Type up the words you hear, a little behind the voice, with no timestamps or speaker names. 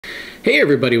Hey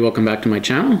everybody, welcome back to my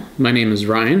channel. My name is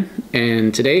Ryan,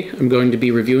 and today I'm going to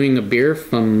be reviewing a beer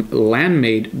from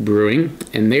Landmade Brewing,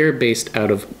 and they're based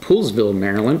out of Poolesville,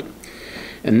 Maryland.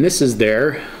 And this is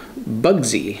their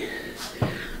Bugsy.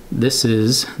 This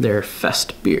is their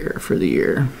Festbier for the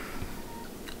year.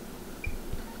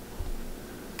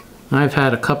 I've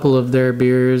had a couple of their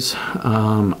beers.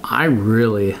 I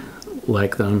really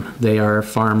like them. They are a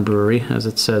farm brewery, as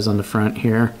it says on the front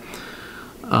here.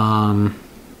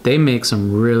 They make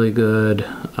some really good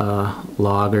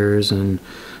lagers and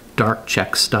dark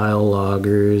Czech style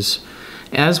lagers,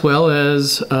 as well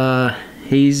as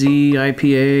hazy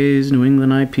IPAs, New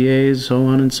England IPAs, so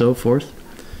on and so forth.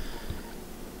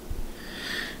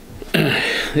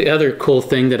 The other cool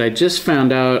thing that I just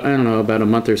found out, I don't know, about a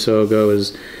month or so ago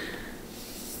is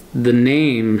the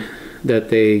name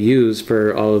that they use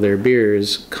for all of their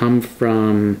beers come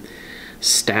from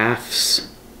staff's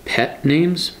pet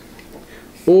names,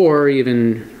 or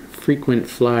even frequent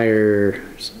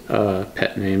flyers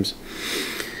pet names.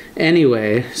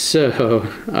 Anyway, so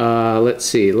let's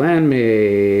see,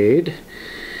 Landmade.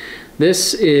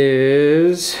 This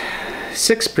is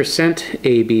 6%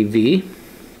 ABV.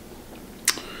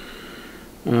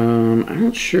 I'm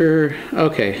not sure.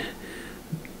 Okay.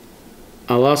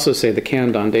 I'll also say the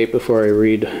canned on date before I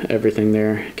read everything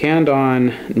there. Canned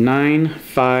on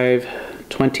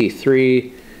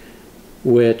 9/5/23,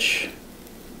 which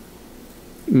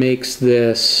makes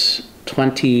this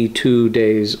 22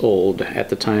 days old at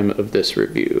the time of this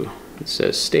review. It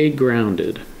says, stay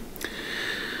grounded.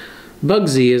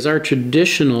 Bugsy is our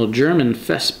traditional German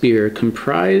Festbier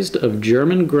comprised of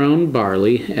German-grown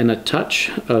barley and a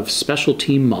touch of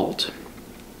specialty malt.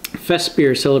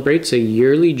 Festbier celebrates a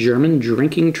yearly German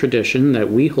drinking tradition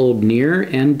that we hold near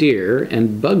and dear,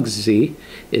 and Bugsy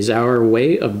is our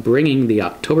way of bringing the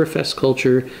Oktoberfest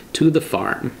culture to the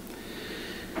farm.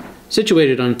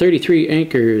 Situated on 33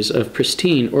 acres of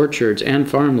pristine orchards and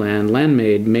farmland,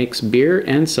 Landmade makes beer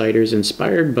and ciders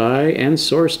inspired by and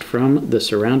sourced from the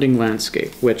surrounding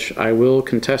landscape, which I will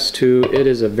contest to. It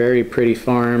is a very pretty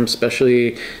farm,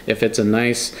 especially if it's a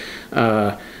nice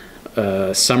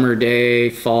summer day,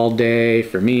 fall day.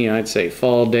 For me, I'd say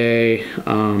fall day.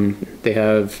 They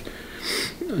have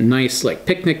nice like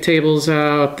picnic tables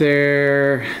out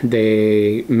there.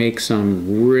 They make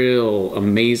some real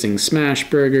amazing smash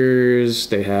burgers.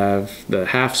 They have the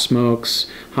half smokes,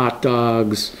 hot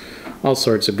dogs, all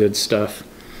sorts of good stuff.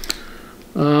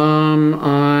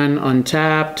 On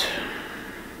Untapped,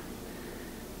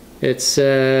 it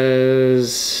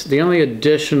says the only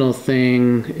additional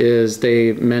thing is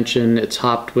they mention it's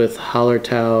hopped with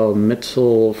Hallertau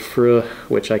Mittelfruh,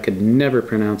 which I could never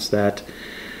pronounce that.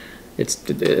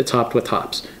 It's hopped with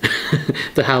hops.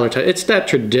 The Hallertau. It's that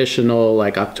traditional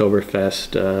like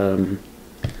Oktoberfest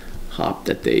hop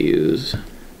that they use.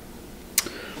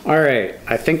 All right,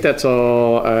 I think that's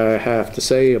all I have to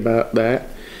say about that.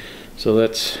 So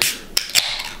let's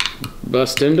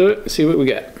bust into it and see what we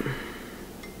got.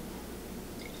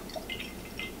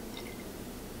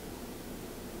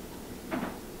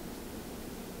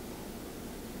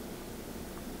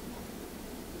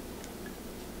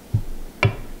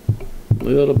 A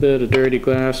little bit of Dirty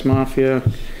Glass Mafia.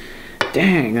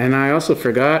 Dang, and I also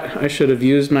forgot I should have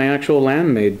used my actual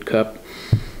Landmade cup.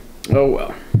 Oh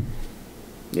well.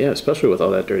 Yeah, especially with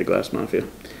all that Dirty Glass Mafia.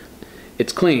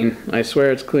 It's clean. I swear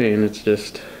it's clean. It's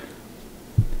just...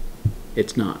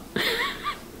 it's not.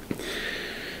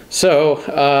 So,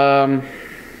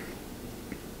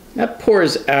 that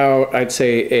pours out, I'd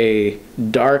say, a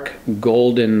dark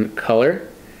golden color,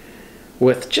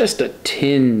 with just a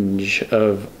tinge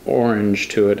of orange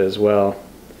to it as well.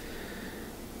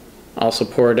 Also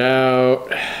poured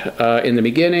out, in the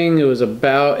beginning, it was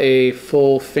about a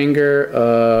full finger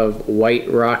of white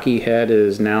rocky head. It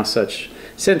is now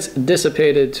since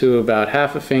dissipated to about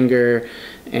half a finger,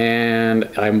 and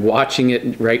I'm watching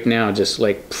it right now just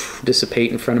like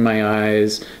dissipate in front of my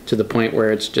eyes to the point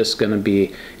where it's just gonna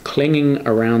be clinging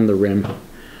around the rim.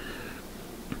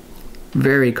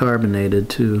 Very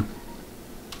carbonated too.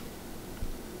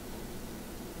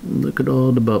 Look at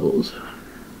all the bubbles.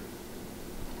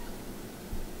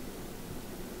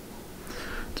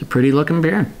 It's a pretty looking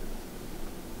beer.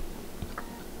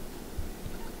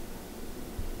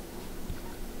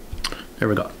 There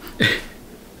we go.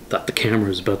 Thought the camera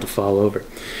was about to fall over.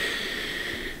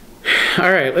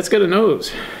 All right, let's get a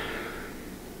nose.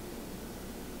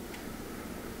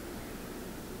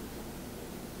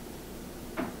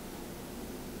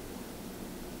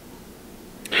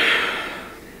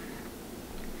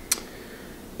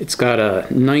 It's got a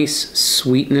nice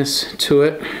sweetness to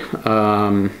it.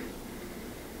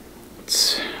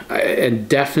 and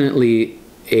definitely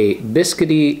a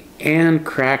biscuity and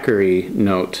crackery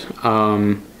note.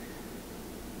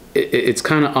 It's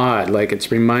kind of odd, like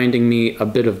it's reminding me a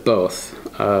bit of both.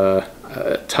 A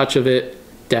touch of it,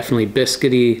 definitely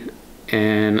biscuity,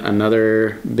 and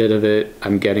another bit of it,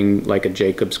 I'm getting like a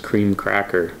Jacob's cream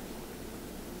cracker.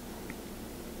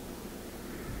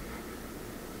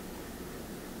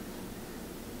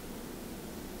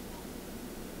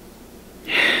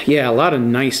 Yeah, a lot of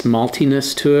nice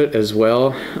maltiness to it as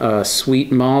well.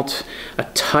 Sweet malt, a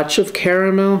touch of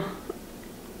caramel.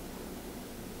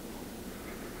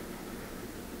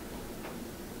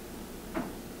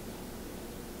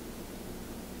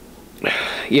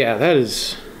 Yeah,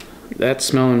 that's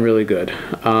smelling really good.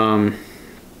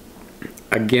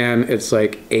 Again, it's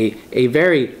like a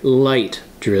very light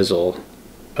drizzle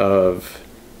of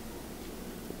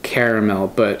caramel,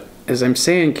 but as I'm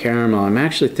saying caramel, I'm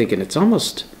actually thinking it's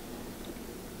almost,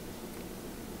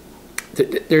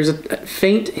 there's a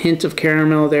faint hint of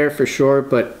caramel there for sure,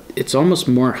 but it's almost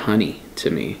more honey to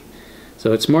me.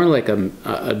 So it's more like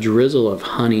a drizzle of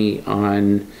honey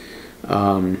on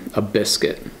a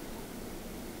biscuit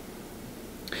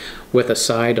with a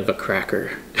side of a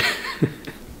cracker.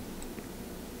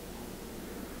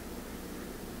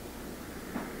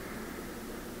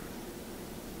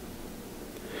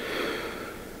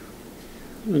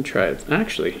 I'm gonna try it.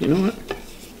 Actually, you know what?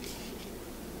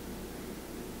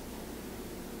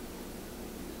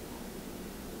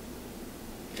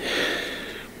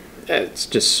 It's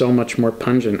just so much more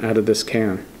pungent out of this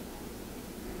can.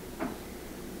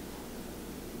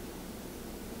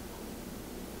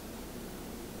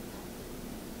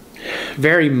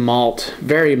 Very malt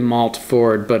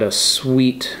forward, but a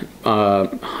sweet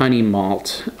honey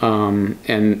malt,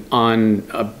 and on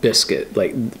a biscuit.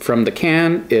 Like from the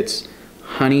can, it's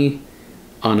honey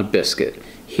on a biscuit.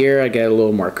 Here I get a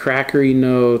little more crackery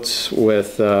notes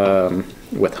with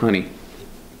honey.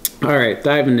 All right,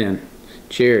 diving in.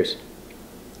 Cheers.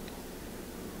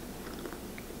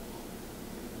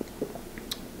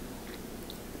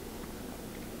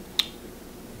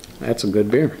 That's a good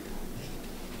beer.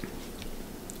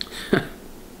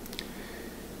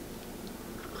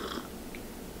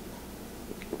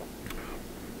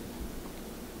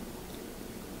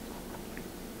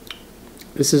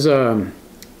 This is a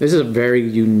very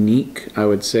unique, I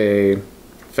would say,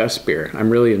 Festbier. I'm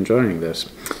really enjoying this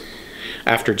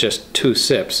after just 2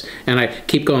 sips, and I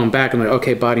keep going back. I'm like,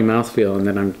 okay, body mouthfeel, and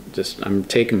then I'm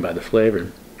taken by the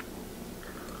flavor.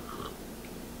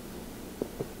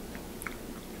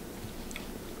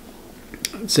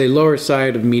 I'd say lower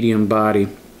side of medium body.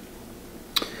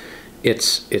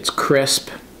 It's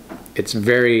crisp. It's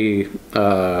very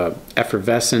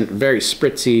effervescent, very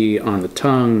spritzy on the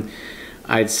tongue.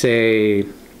 I'd say,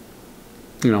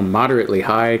 you know, moderately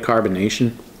high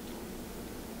carbonation.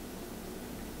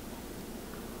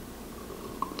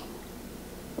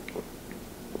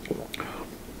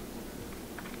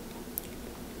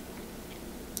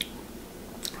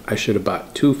 I should have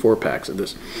bought 2 4-packs of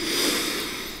this.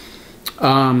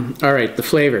 All right, the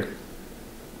flavor.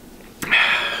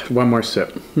 One more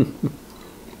sip.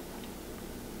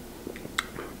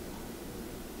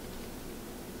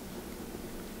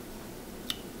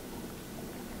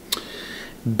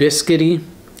 Biscuity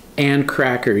and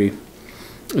crackery.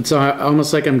 It's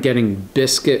almost like I'm getting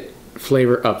biscuit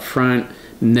flavor up front,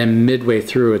 and then midway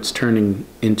through it's turning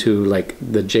into like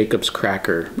the Jacob's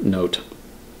cracker note.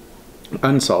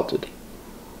 Unsalted.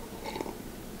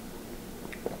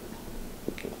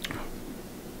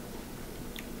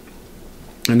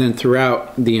 And then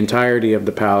throughout the entirety of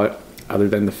the palate, other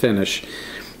than the finish,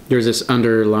 there's this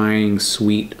underlying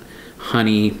sweet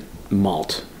honey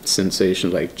malt sensation,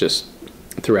 like just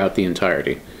throughout the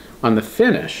entirety. On the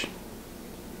finish,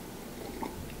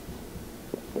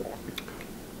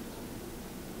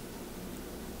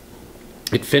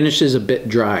 it finishes a bit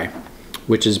dry,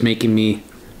 which is making me,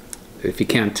 if you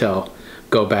can't tell,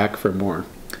 go back for more.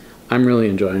 I'm really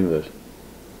enjoying this.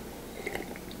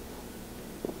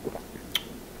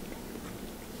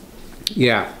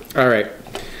 Yeah, all right.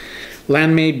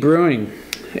 Landmade Brewing,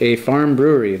 a farm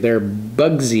brewery. Their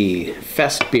Bugsy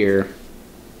Festbier.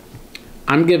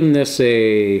 I'm giving this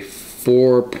a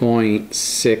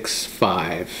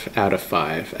 4.65 out of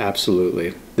 5.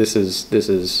 Absolutely. This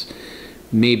is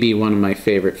maybe one of my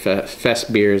favorite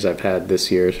fest beers I've had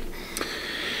this year.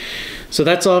 So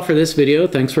that's all for this video.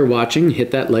 Thanks for watching.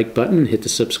 Hit that like button, hit the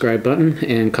subscribe button,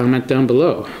 and comment down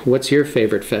below. What's your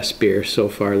favorite fest beer so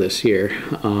far this year?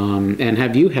 And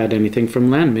have you had anything from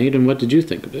Landmade, and what did you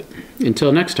think of it?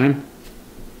 Until next time,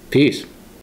 peace.